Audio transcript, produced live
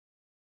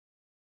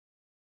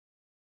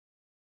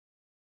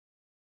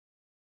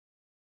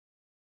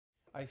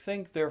I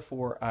think,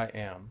 therefore I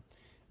am.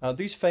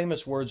 These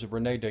famous words of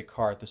René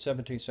Descartes, the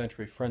 17th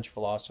century French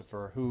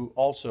philosopher, who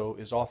also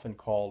is often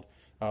called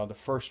the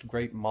first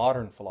great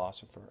modern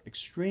philosopher,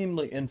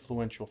 extremely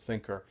influential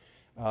thinker,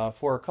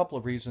 for a couple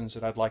of reasons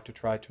that I'd like to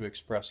try to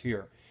express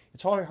here.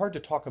 It's hard to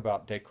talk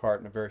about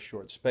Descartes in a very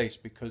short space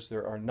because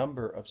there are a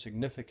number of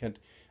significant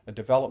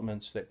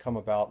developments that come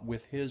about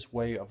with his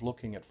way of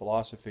looking at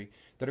philosophy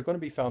that are going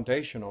to be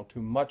foundational to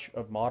much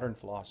of modern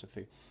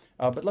philosophy.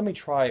 But let me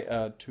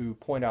try to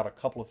point out a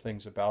couple of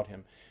things about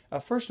him.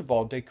 First of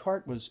all,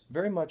 Descartes was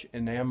very much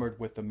enamored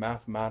with the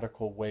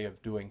mathematical way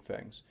of doing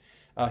things.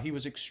 He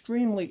was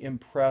extremely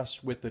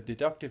impressed with the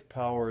deductive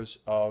powers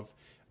of,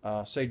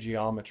 say,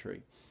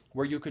 geometry,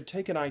 where you could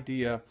take an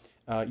idea,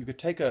 you could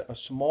take a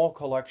small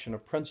collection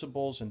of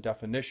principles and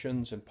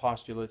definitions and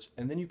postulates,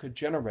 and then you could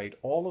generate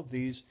all of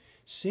these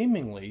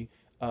seemingly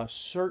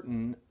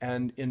certain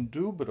and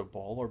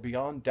indubitable or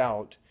beyond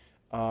doubt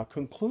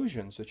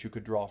conclusions that you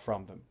could draw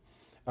from them.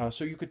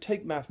 So you could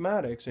take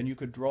mathematics and you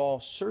could draw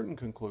certain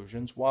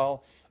conclusions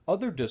while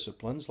other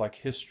disciplines like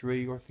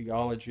history or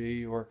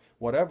theology or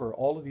whatever,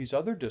 all of these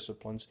other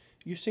disciplines,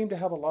 you seem to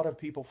have a lot of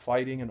people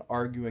fighting and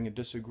arguing and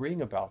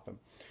disagreeing about them.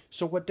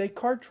 So what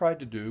Descartes tried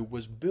to do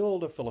was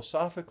build a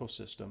philosophical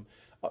system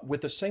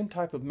with the same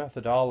type of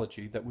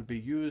methodology that would be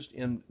used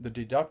in the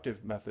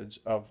deductive methods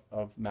of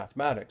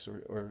mathematics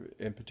or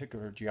in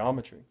particular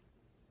geometry.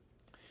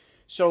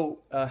 So,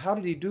 how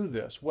did he do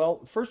this?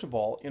 Well, first of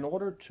all, in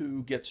order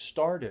to get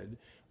started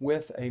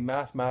with a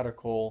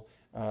mathematical,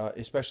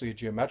 especially a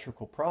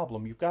geometrical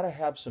problem, you've got to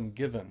have some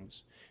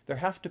givens. There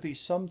have to be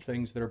some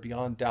things that are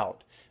beyond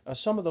doubt.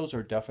 Some of those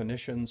are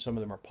definitions, some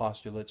of them are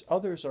postulates,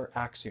 others are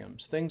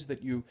axioms, things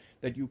that you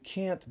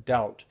can't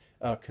doubt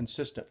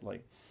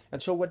consistently.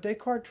 And so what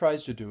Descartes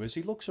tries to do is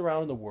he looks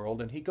around the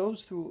world and he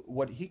goes through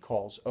what he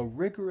calls a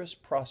rigorous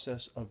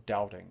process of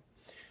doubting.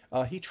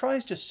 He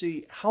tries to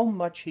see how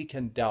much he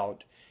can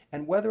doubt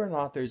and whether or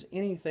not there's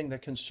anything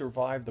that can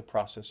survive the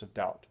process of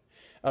doubt.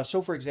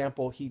 So, for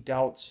example, he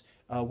doubts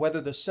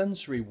whether the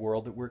sensory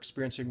world that we're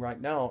experiencing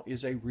right now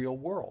is a real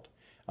world.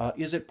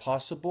 Is it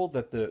possible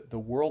that the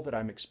world that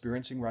I'm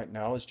experiencing right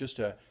now is just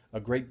a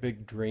great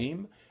big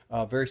dream,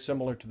 very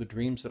similar to the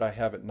dreams that I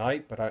have at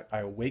night, but I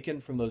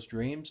awaken from those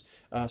dreams,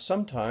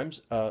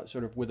 sometimes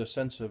sort of with a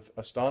sense of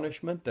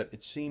astonishment that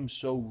it seems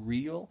so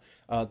real.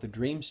 The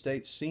dream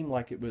states seem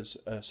like it was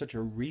such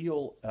a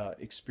real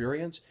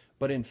experience,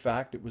 but in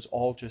fact it was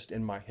all just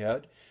in my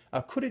head.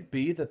 Could it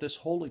be that this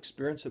whole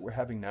experience that we're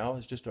having now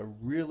is just a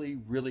really,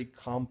 really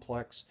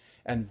complex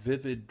and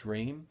vivid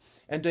dream?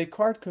 And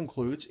Descartes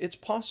concludes it's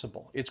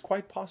possible. It's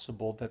quite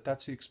possible that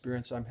that's the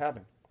experience I'm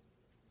having.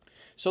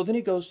 So then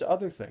he goes to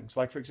other things,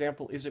 like for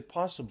example, is it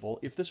possible,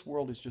 if this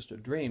world is just a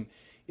dream,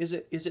 is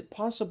it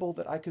possible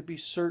that I could be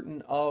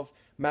certain of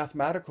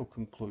mathematical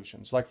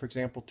conclusions, like for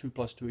example, 2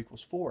 plus 2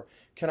 equals 4?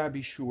 Can I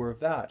be sure of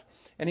that?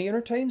 And he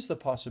entertains the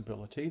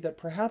possibility that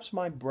perhaps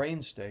my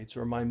brain states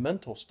or my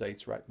mental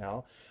states right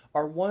now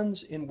are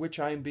ones in which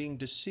I am being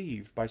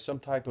deceived by some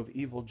type of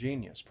evil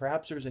genius.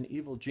 Perhaps there's an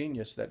evil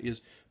genius that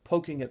is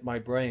poking at my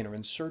brain or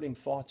inserting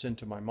thoughts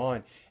into my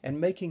mind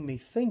and making me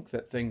think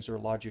that things are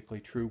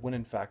logically true when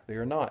in fact they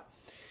are not.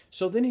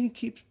 So then he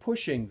keeps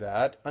pushing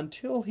that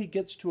until he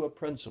gets to a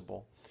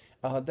principle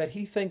that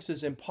he thinks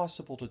is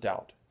impossible to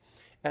doubt.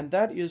 And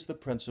that is the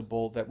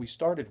principle that we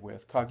started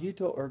with,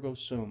 cogito ergo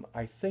sum,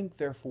 I think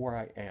therefore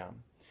I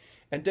am.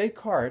 And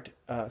Descartes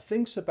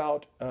thinks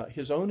about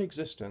his own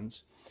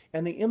existence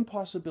and the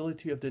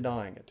impossibility of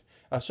denying it.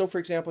 So for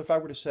example, if I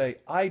were to say,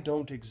 I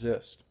don't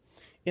exist,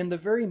 in the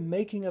very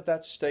making of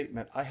that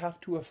statement, I have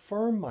to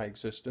affirm my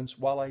existence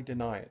while I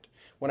deny it.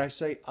 When I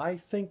say, I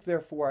think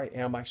therefore I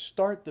am, I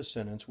start the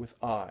sentence with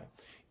I.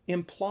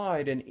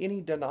 Implied in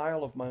any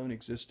denial of my own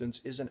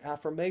existence is an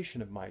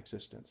affirmation of my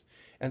existence.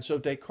 And so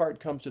Descartes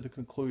comes to the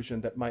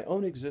conclusion that my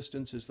own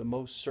existence is the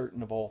most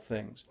certain of all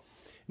things.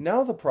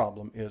 Now the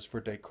problem is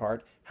for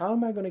Descartes, how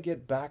am I going to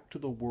get back to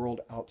the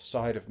world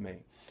outside of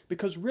me?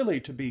 Because really,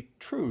 to be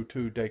true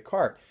to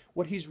Descartes,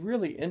 what he's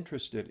really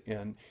interested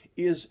in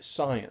is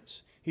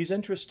science. He's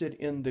interested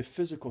in the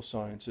physical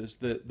sciences,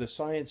 the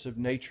science of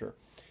nature.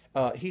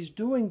 He's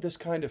doing this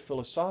kind of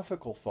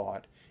philosophical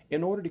thought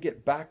in order to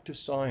get back to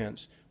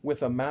science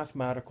with a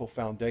mathematical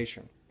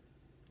foundation.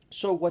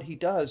 So what he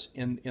does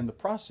in the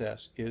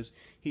process is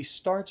he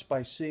starts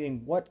by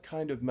seeing what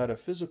kind of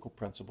metaphysical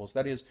principles,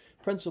 that is,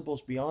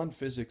 principles beyond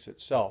physics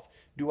itself,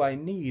 do I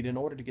need in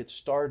order to get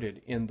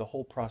started in the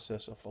whole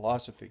process of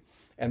philosophy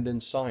and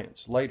then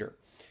science later.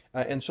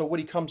 And so what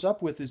he comes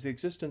up with is the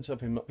existence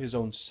of his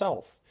own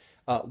self,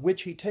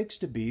 which he takes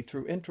to be,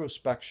 through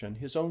introspection,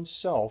 his own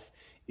self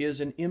is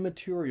an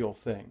immaterial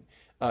thing.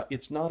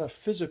 It's not a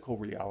physical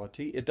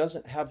reality. It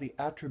doesn't have the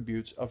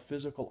attributes of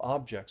physical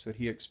objects that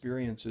he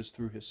experiences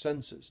through his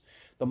senses.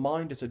 The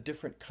mind is a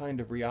different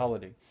kind of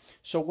reality.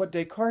 So what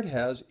Descartes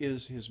has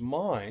is his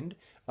mind,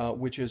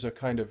 which is a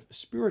kind of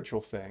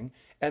spiritual thing,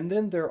 and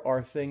then there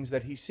are things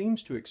that he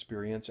seems to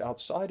experience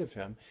outside of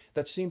him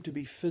that seem to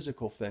be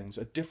physical things,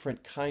 a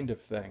different kind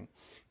of thing.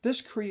 This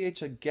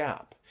creates a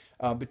gap.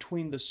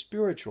 between the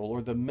spiritual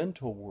or the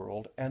mental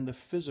world and the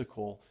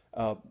physical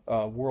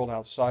world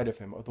outside of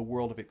him, or the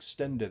world of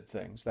extended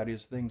things, that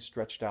is, things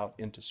stretched out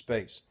into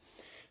space.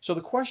 So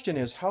the question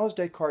is, how is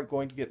Descartes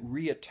going to get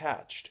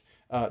reattached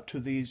to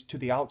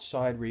the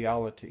outside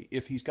reality?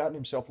 If he's gotten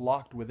himself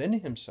locked within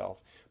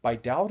himself by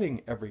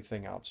doubting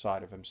everything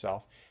outside of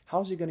himself,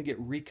 how is he going to get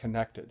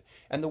reconnected?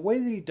 And the way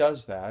that he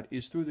does that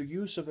is through the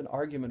use of an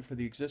argument for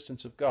the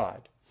existence of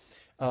God.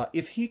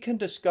 If he can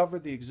discover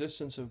the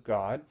existence of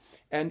God,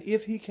 and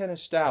if he can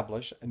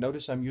establish, and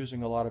notice I'm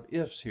using a lot of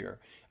ifs here,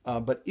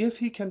 but if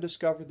he can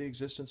discover the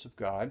existence of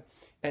God,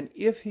 and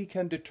if he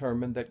can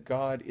determine that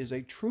God is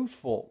a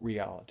truthful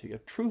reality, a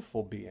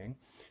truthful being,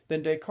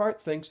 then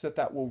Descartes thinks that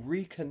that will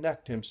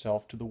reconnect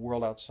himself to the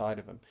world outside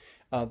of him,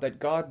 that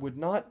God would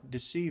not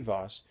deceive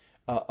us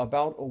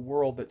about a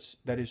world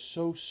that is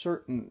so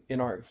certain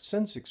in our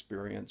sense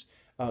experience.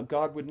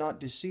 God would not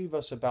deceive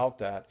us about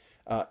that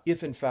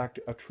if in fact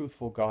a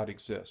truthful God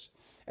exists.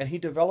 And he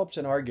develops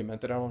an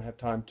argument that I don't have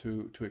time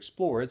to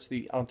explore. It's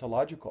the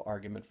ontological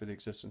argument for the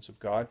existence of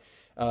God.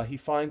 He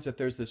finds that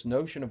there's this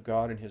notion of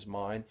God in his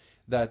mind,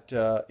 that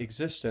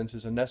existence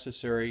is a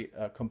necessary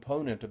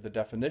component of the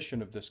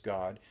definition of this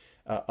God,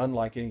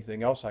 unlike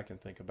anything else I can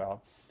think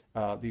about.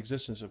 The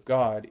existence of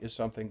God is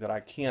something that I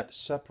can't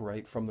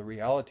separate from the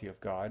reality of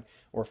God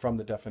or from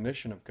the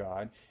definition of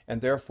God,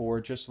 and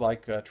therefore, just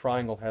like a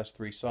triangle has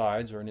three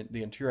sides, or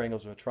the interior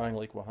angles of a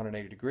triangle equal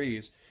 180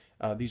 degrees,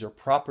 these are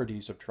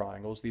properties of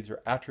triangles, these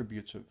are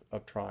attributes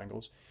of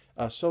triangles.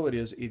 So it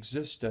is,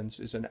 existence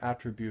is an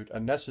attribute, a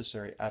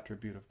necessary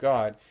attribute of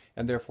God,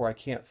 and therefore I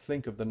can't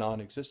think of the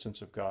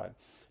non-existence of God.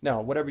 Now,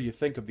 whatever you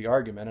think of the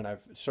argument, and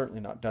I've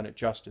certainly not done it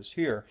justice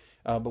here,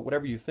 but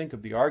whatever you think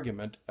of the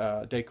argument,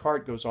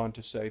 Descartes goes on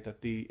to say that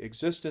the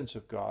existence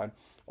of God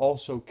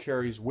also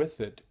carries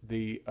with it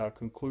the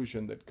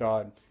conclusion that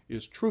God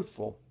is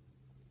truthful.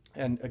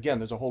 And again,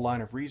 there's a whole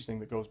line of reasoning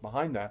that goes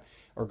behind that,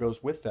 or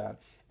goes with that.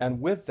 And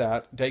with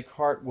that,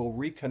 Descartes will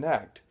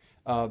reconnect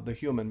the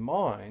human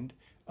mind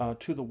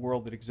to the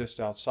world that exists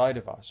outside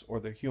of us,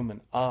 or the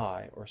human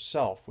I, or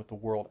self, with the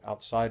world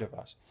outside of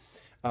us.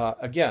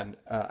 Again,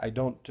 I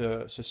don't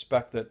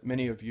suspect that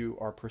many of you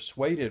are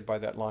persuaded by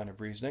that line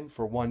of reasoning,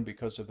 for one,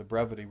 because of the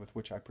brevity with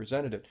which I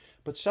presented it,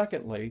 but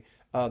secondly,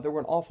 there were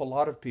an awful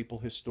lot of people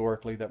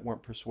historically that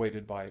weren't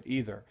persuaded by it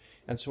either.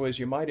 And so, as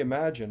you might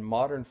imagine,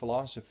 modern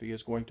philosophy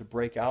is going to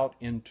break out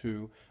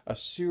into a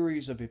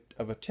series of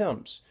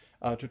attempts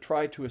to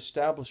try to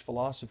establish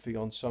philosophy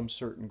on some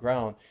certain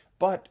ground.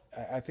 But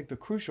I think the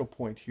crucial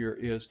point here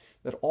is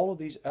that all of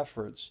these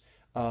efforts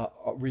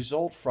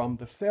result from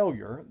the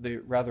failure, the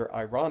rather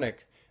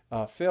ironic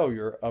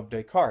failure of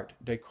Descartes.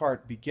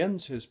 Descartes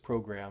begins his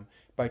program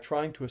by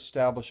trying to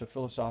establish a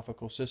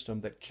philosophical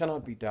system that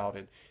cannot be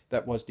doubted,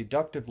 that was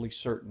deductively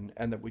certain,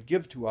 and that would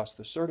give to us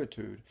the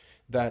certitude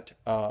that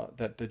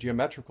the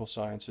geometrical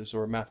sciences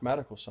or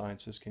mathematical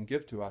sciences can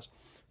give to us.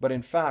 But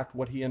in fact,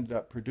 what he ended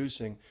up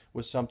producing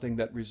was something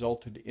that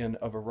resulted in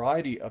a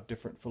variety of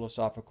different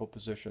philosophical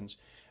positions,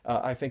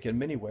 I think in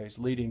many ways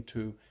leading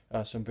to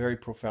some very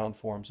profound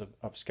forms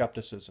of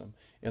skepticism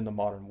in the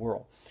modern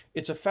world.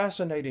 It's a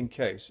fascinating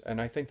case,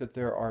 and I think that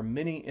there are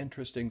many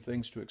interesting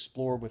things to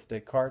explore with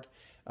Descartes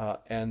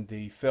and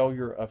the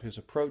failure of his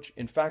approach.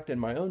 In fact, in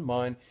my own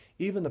mind,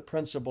 even the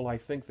principle, I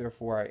think,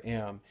 therefore I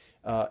am,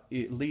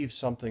 it leaves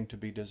something to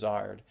be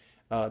desired.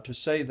 To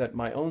say that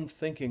my own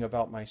thinking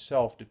about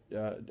myself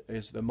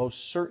is the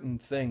most certain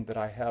thing that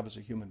I have as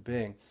a human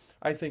being,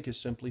 I think is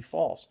simply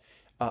false.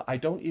 I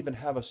don't even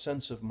have a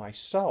sense of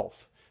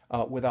myself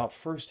without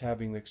first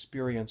having the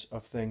experience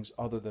of things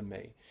other than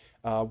me.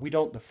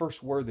 The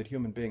first word that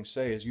human beings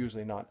say is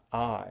usually not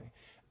I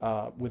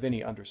with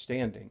any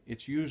understanding.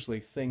 It's usually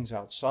things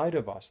outside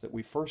of us that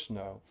we first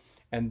know,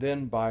 and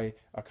then by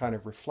a kind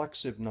of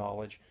reflexive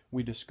knowledge,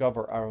 we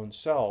discover our own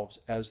selves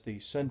as the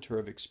center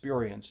of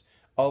experience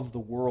of the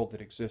world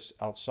that exists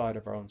outside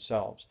of our own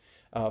selves.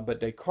 But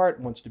Descartes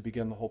wants to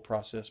begin the whole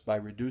process by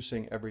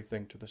reducing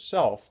everything to the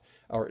self,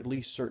 or at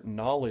least certain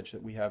knowledge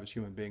that we have as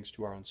human beings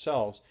to our own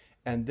selves,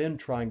 and then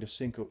trying to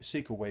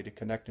seek a way to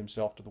connect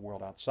himself to the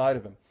world outside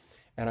of him.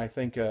 And I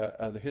think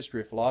the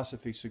history of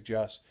philosophy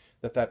suggests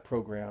that that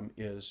program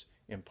is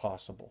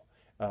impossible.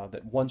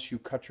 That once you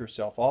cut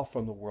yourself off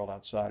from the world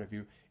outside of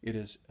you, it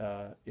is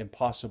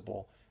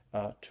impossible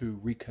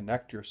to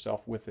reconnect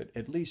yourself with it,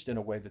 at least in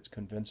a way that's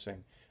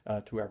convincing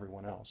to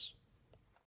everyone else.